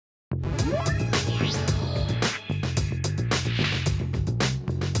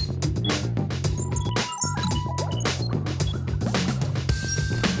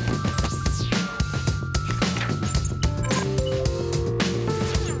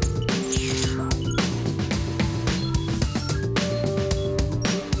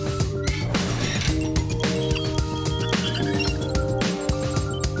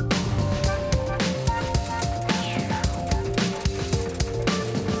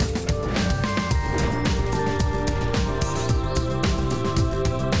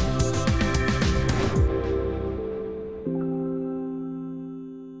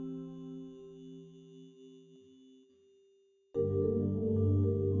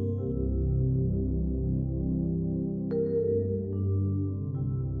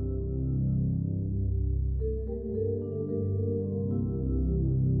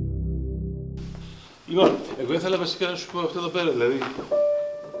Λοιπόν, εγώ ήθελα βασικά να σου πω αυτό εδώ πέρα, δηλαδή.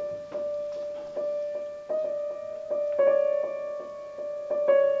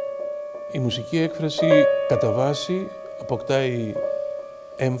 Η μουσική έκφραση κατά βάση αποκτάει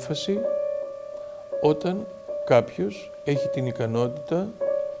έμφαση όταν κάποιος έχει την ικανότητα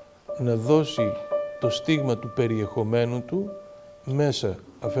να δώσει το στίγμα του περιεχομένου του μέσα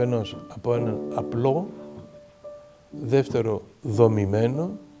αφενός από έναν απλό, δεύτερο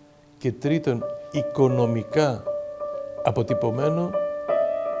δομημένο και τρίτον οικονομικά αποτυπωμένο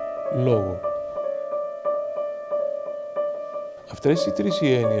λόγο. Αυτές οι τρεις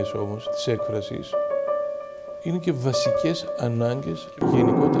έννοιες όμως της έκφρασης είναι και βασικές ανάγκες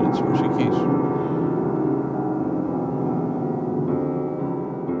γενικότερα της μουσικής.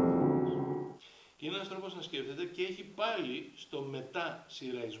 Είναι ένας τρόπος να σκέφτεται και έχει πάλι στο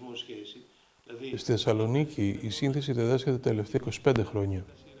μετά-σειραϊσμό σχέση. Δηλαδή... Στη Θεσσαλονίκη η σύνθεση διδάσκεται τα τελευταία 25 χρόνια.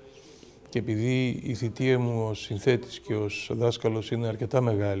 Και επειδή η θητεία μου ως συνθέτης και ως δάσκαλος είναι αρκετά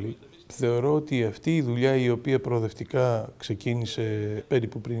μεγάλη, θεωρώ ότι αυτή η δουλειά η οποία προοδευτικά ξεκίνησε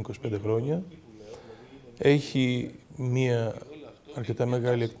περίπου πριν 25 χρόνια έχει μία αρκετά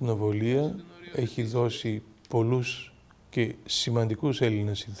μεγάλη ακτινοβολία, έχει δώσει πολλούς και σημαντικούς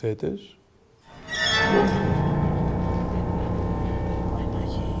Έλληνες συνθέτες. Μπορεί να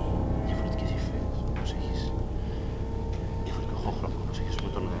έχει διαφορετικές υφές, όπως έχεις διαφορετικό χώχρωμα, όπως έχεις με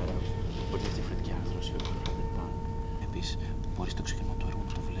τον αέρα. Μπορεί να έχει διαφορετική άρθρωση, όπως βλέπετε πάνω. Επίσης, μπορείς το ξεκίνημα του έργου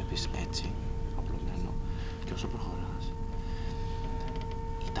να το βλέπεις έτσι, απλωμένο, και όσο προχωράς,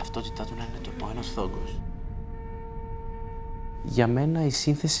 η ταυτότητά του να είναι το ένας θόγκος. Για μένα η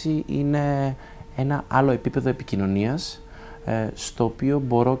σύνθεση είναι ένα άλλο επίπεδο επικοινωνίας, στο οποίο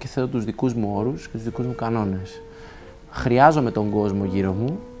μπορώ και θέτω τους δικούς μου όρους και τους δικούς μου κανόνες. Χρειάζομαι τον κόσμο γύρω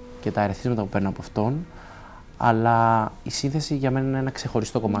μου και τα ερεθίσματα που παίρνω από αυτόν, αλλά η σύνθεση για μένα είναι ένα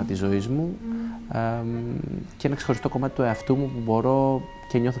ξεχωριστό κομμάτι της ζωής μου και ένα ξεχωριστό κομμάτι του εαυτού μου που μπορώ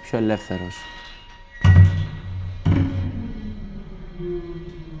και νιώθω πιο ελεύθερος.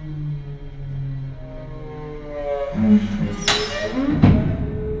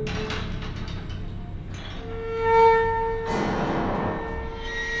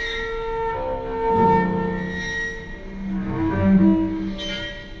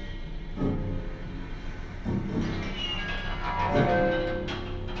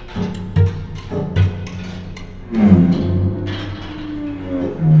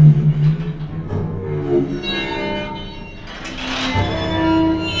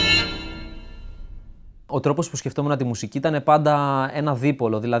 Ο τρόπος που σκεφτόμουν τη μουσική ήταν πάντα ένα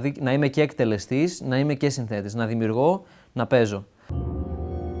δίπολο, δηλαδή να είμαι και εκτελεστής, να είμαι και συνθέτης, να δημιουργώ, να παίζω.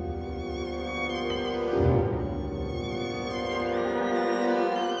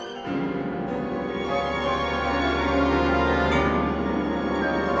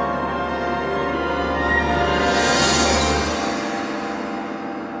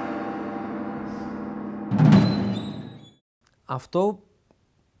 Αυτό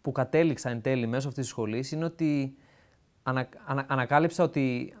που κατέληξα εν τέλει μέσω αυτής της σχολής είναι ότι ανακάλυψα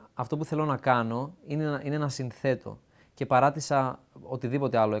ότι αυτό που θέλω να κάνω είναι να συνθέτω και παράτησα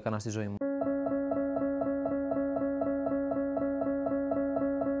οτιδήποτε άλλο έκανα στη ζωή μου.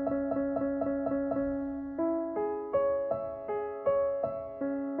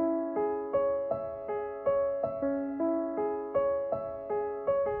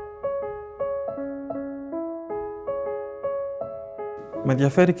 Με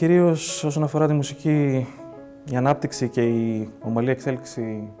ενδιαφέρει κυρίως όσον αφορά τη μουσική η ανάπτυξη και η ομαλή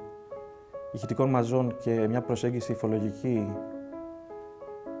εξέλιξη ηχητικών μαζών και μια προσέγγιση υφολογική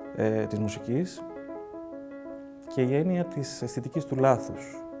της μουσικής και η έννοια της αισθητικής του λάθους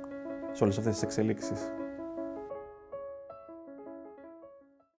σε όλες αυτές τις εξελίξεις.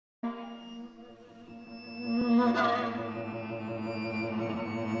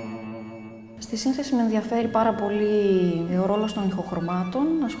 Στη σύνθεση με ενδιαφέρει πάρα πολύ ο ρόλος των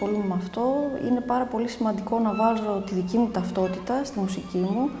ηχοχρωμάτων, ασχολούμαι με αυτό. Είναι πάρα πολύ σημαντικό να βάζω τη δική μου ταυτότητα στη μουσική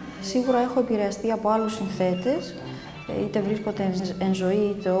μου. Σίγουρα έχω επηρεαστεί από άλλους συνθέτες, είτε βρίσκονται εν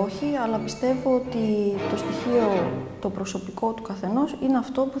ζωή είτε όχι, αλλά πιστεύω ότι το στοιχείο, το προσωπικό του καθενός είναι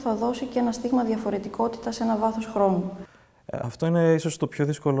αυτό που θα δώσει και ένα στίγμα διαφορετικότητα σε ένα βάθος χρόνου. Αυτό είναι ίσως το πιο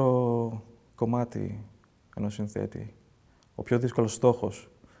δύσκολο κομμάτι ενός συνθέτη, ο πιο δύσκολος στόχος.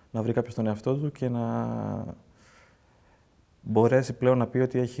 Να βρει κάποιος τον εαυτό του και να μπορέσει πλέον να πει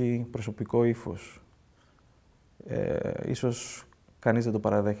ότι έχει προσωπικό ύφος. Ίσως κανείς δεν το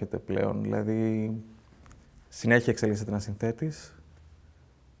παραδέχεται πλέον. Δηλαδή, συνέχεια εξελίσσεται ένας συνθέτης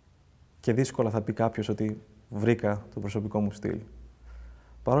και δύσκολα θα πει κάποιος ότι βρήκα το προσωπικό μου στυλ.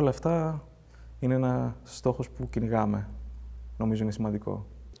 Παρ' όλα αυτά, είναι ένας στόχος που κυνηγάμε. Νομίζω είναι σημαντικό.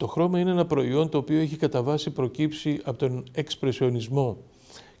 Το χρώμα είναι ένα προϊόν το οποίο έχει κατά βάση προκύψει από τον εξπρεσιονισμό.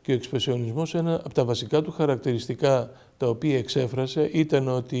 Και ο εξπρεσιονισμός, ένα από τα βασικά του χαρακτηριστικά τα οποία εξέφρασε ήταν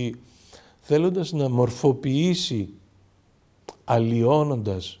ότι θέλοντας να μορφοποιήσει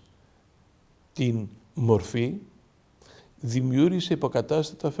αλλοιώνοντας την μορφή, δημιούργησε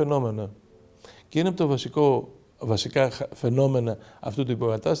υποκατάστατα φαινόμενα. Και ένα από τα βασικά φαινόμενα αυτού του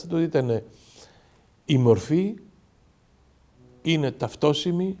υποκατάστατου ήταν η μορφή είναι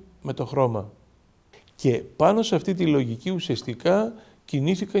ταυτόσιμη με το χρώμα. Και πάνω σε αυτή τη λογική ουσιαστικά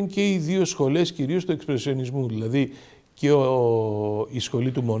κινήθηκαν και οι δύο σχολές κυρίως του εξπρεσιονισμού, δηλαδή και η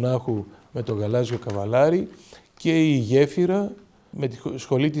σχολή του μονάχου με τον γαλάζιο καβαλάρι και η γέφυρα με τη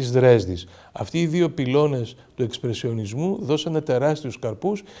σχολή της Δρέσδης. Αυτοί οι δύο πυλώνες του εξπρεσιονισμού δώσανε τεράστιους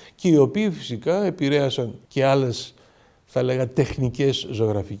καρπούς και οι οποίοι φυσικά επηρέασαν και άλλες, θα λέγα, τεχνικές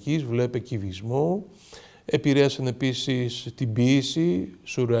ζωγραφικής, βλέπε κυβισμό, επηρέασαν επίσης την ποίηση,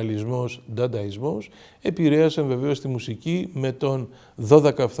 σουρεαλισμός, ντανταϊσμός, επηρέασαν βεβαίως τη μουσική με τον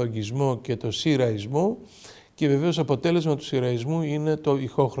δώδακαυθογγισμό και το σειραϊσμό και βεβαίως αποτέλεσμα του σειραϊσμού είναι το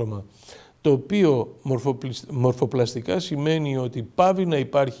ηχόχρωμα, το οποίο μορφοπλαστικά σημαίνει ότι πάβει να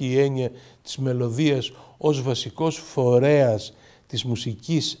υπάρχει η έννοια της μελωδίας ως βασικός φορέας της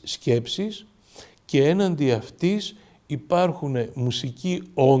μουσικής σκέψης και έναντι αυτής υπάρχουν μουσικοί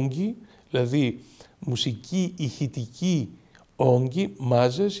όγκοι, δηλαδή μουσική ηχητική όγκοι,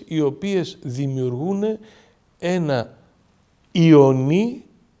 μάζες, οι οποίες δημιουργούν ένα ιονί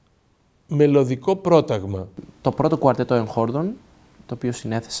μελωδικό πρόταγμα. Το πρώτο κουαρτέτο εγχόρδων, το οποίο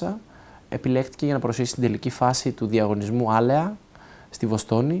συνέθεσα, επιλέχθηκε για να παρουσιάσει την τελική φάση του διαγωνισμού Άλεα στη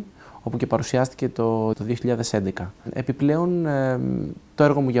Βοστόνη, όπου και παρουσιάστηκε το 2011. Επιπλέον, το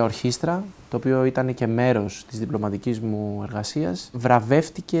έργο μου για ορχήστρα, το οποίο ήταν και μέρος της διπλωματικής μου εργασίας,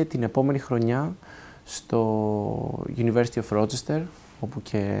 βραβεύτηκε την επόμενη χρονιά στο University of Rochester, όπου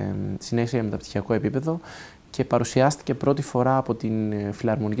και συνέχισε για μεταπτυχιακό επίπεδο και παρουσιάστηκε πρώτη φορά από την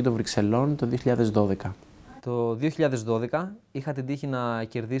Φιλαρμονική των Βρυξελών το 2012. Το 2012 είχα την τύχη να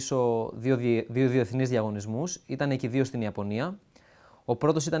κερδίσω δύο διεθνείς διαγωνισμούς. Ήταν και δύο στην Ιαπωνία. Ο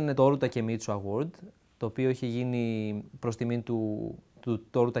πρώτος ήταν το Toru Takemichi Award, το οποίο είχε γίνει προς τιμή του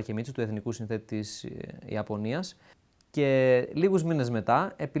Toru Takemichi, του εθνικού συνθέτη της Ιαπωνίας. Και λίγους μήνες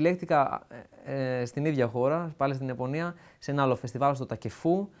μετά επιλέχθηκα στην ίδια χώρα, πάλι στην Ιαπωνία, σε ένα άλλο φεστιβάλ στο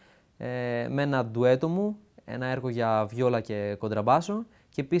Τακεφού, με ένα ντουέτο μου, ένα έργο για βιόλα και κοντραμπάσο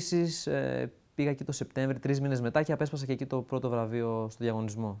και επίσης πήγα εκεί το Σεπτέμβρη, 3 μήνες μετά και απέσπασα και εκεί το πρώτο βραβείο στο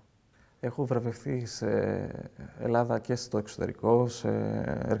διαγωνισμό. Έχω βραβευτεί σε Ελλάδα και στο εξωτερικό, σε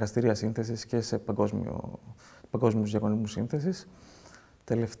εργαστήρια σύνθεσης και σε παγκόσμιους διαγωνισμούς σύνθεσης.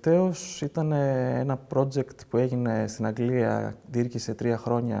 Τελευταίος ήταν ένα project που έγινε στην Αγγλία, διήρκησε 3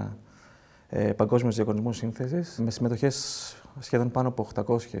 χρόνια, παγκόσμιος διαγωνισμός σύνθεσης, με συμμετοχές σχεδόν πάνω από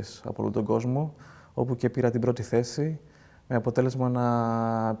 800 από όλο τον κόσμο, όπου και πήρα την πρώτη θέση, με αποτέλεσμα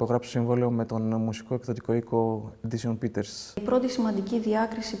να υπογράψω συμβόλαιο με τον μουσικό εκδοτικό οίκο Edition Peters. Η πρώτη σημαντική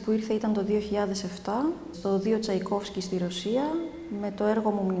διάκριση που ήρθε ήταν το 2007, στο Δίο Τσαϊκόφσκι στη Ρωσία, με το έργο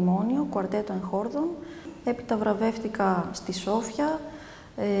μου Μνημόνιο, κουαρτέτο εγχόρδων. Έπειτα βραβεύτηκα στη Σόφια,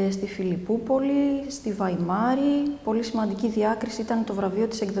 στη Φιλιππούπολη, στη Βαϊμάρη. Πολύ σημαντική διάκριση ήταν το βραβείο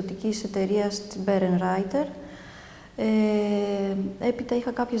της εκδοτικής εταιρείας Beren Reiter. Έπειτα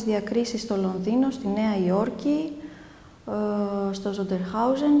είχα κάποιες διακρίσεις στο Λονδίνο, στη Νέα Υόρκη, στο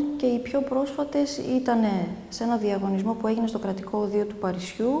Ζοντερχάουζεν και οι πιο πρόσφατες ήταν σε ένα διαγωνισμό που έγινε στο Κρατικό Οδείο του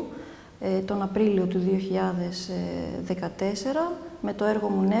Παρισιού τον Απρίλιο του 2014 με το έργο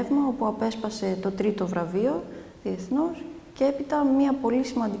μου Νεύμα, όπου απέσπασε το 3ο βραβείο διεθνώς και έπειτα μια πολύ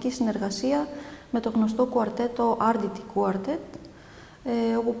σημαντική συνεργασία με το γνωστό κουαρτέτο Arditi Quartet,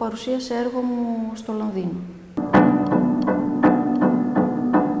 όπου παρουσίασε έργο μου στο Λονδίνο.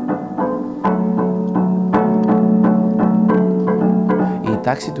 Η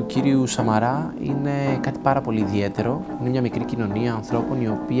τάξη του κύριου Σαμαρά είναι κάτι πάρα πολύ ιδιαίτερο. Είναι μια μικρή κοινωνία ανθρώπων η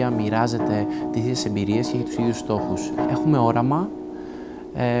οποία μοιράζεται τις ίδιες εμπειρίες και έχει τους ίδιους στόχους. Έχουμε όραμα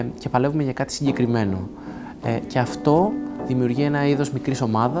και παλεύουμε για κάτι συγκεκριμένο. Και αυτό δημιουργεί ένα είδος μικρής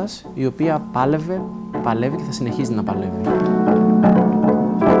ομάδας η οποία παλεύει και θα συνεχίζει να παλεύει.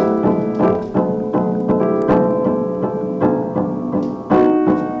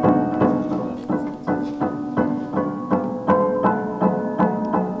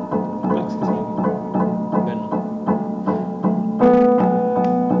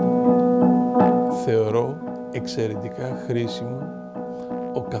 Θεωρώ εξαιρετικά χρήσιμο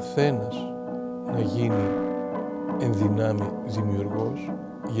ο καθένας να γίνει εν δυνάμει δημιουργός,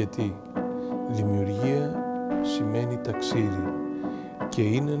 γιατί δημιουργία σημαίνει ταξίδι και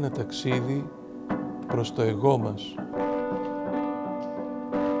είναι ένα ταξίδι προς το εγώ μας.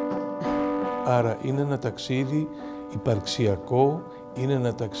 Άρα είναι ένα ταξίδι υπαρξιακό, είναι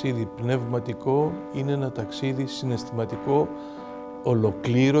ένα ταξίδι πνευματικό, είναι ένα ταξίδι συναισθηματικό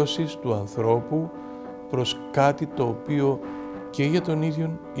ολοκλήρωσης του ανθρώπου προς κάτι το οποίο και για τον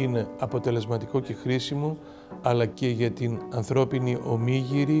ίδιο είναι αποτελεσματικό και χρήσιμο, αλλά και για την ανθρώπινη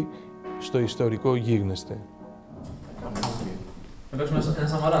ομίγυρη στο ιστορικό γίγνεσθε. Να παίξουμε ένα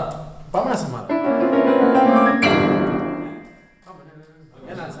Σαμαρά. Πάμε ένα Σαμαρά.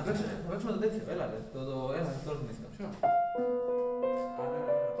 Έλα, να παίξουμε το τέτοιο. Έλα, τώρα θυμήθηκα. Ποιο?